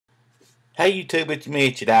Hey YouTube, it's me,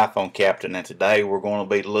 it's your iPhone Captain, and today we're going to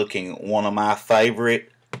be looking at one of my favorite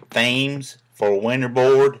themes for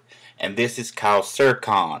Winterboard, and this is called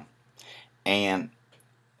Circon. And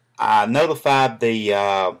I notified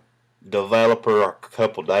the developer a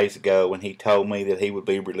couple days ago when he told me that he would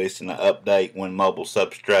be releasing an update when mobile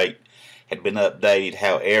substrate had been updated.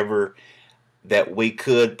 However, that we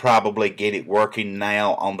could probably get it working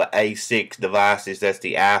now on the A6 devices, that's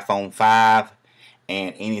the iPhone 5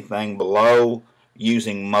 and anything below,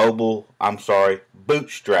 using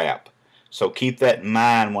bootstrap. So keep that in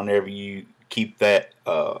mind whenever you keep that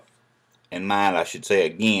in mind, I should say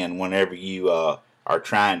again, whenever you are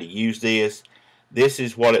trying to use this. This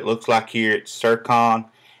is what it looks like here at Circon,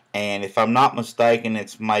 and if I'm not mistaken,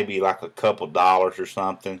 it's maybe like a couple dollars or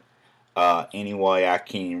something. Anyway, I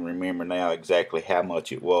can't even remember now exactly how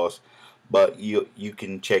much it was, but you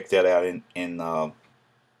can check that out in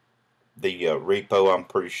the repo. I'm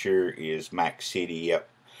pretty sure is Mac City. Yep.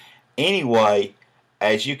 Anyway,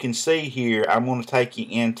 as you can see here, I'm going to take you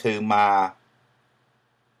into my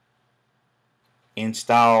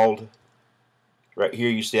installed. Right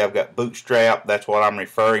here, you see I've got Bootstrap. That's what I'm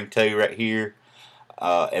referring to right here,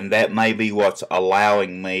 and that may be what's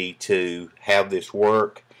allowing me to have this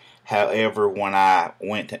work. However, when I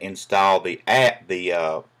went to install the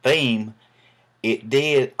theme, it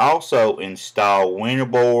did also install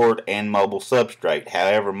Winterboard and Mobile Substrate.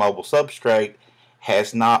 However, Mobile Substrate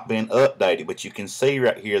has not been updated, but you can see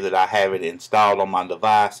right here that I have it installed on my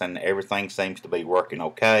device and everything seems to be working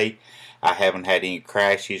okay. I haven't had any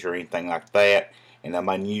crashes or anything like that, and I've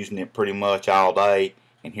been using it pretty much all day.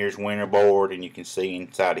 And here's Winterboard, and you can see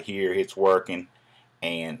inside of here it's working.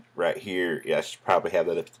 And right here, I should probably have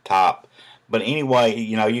that at the top. But anyway,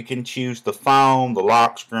 you know, you can choose the phone, the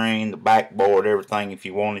lock screen, the backboard, everything if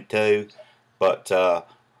you wanted to. But,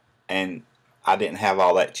 and I didn't have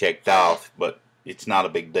all that checked off, but it's not a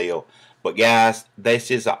big deal. But guys,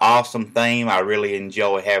 this is an awesome theme. I really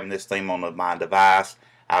enjoy having this theme on my device.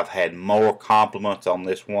 I've had more compliments on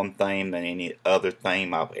this one theme than any other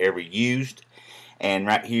theme I've ever used. And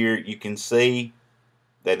right here, you can see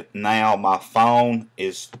that now my phone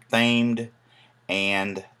is themed,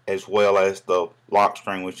 and as well as the lock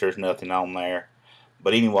screen, which there's nothing on there.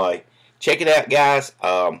 But anyway, check it out, guys.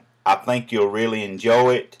 I think you'll really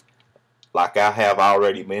enjoy it, like I have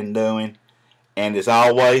already been doing. And as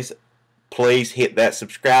always, please hit that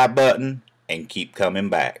subscribe button and keep coming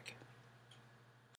back.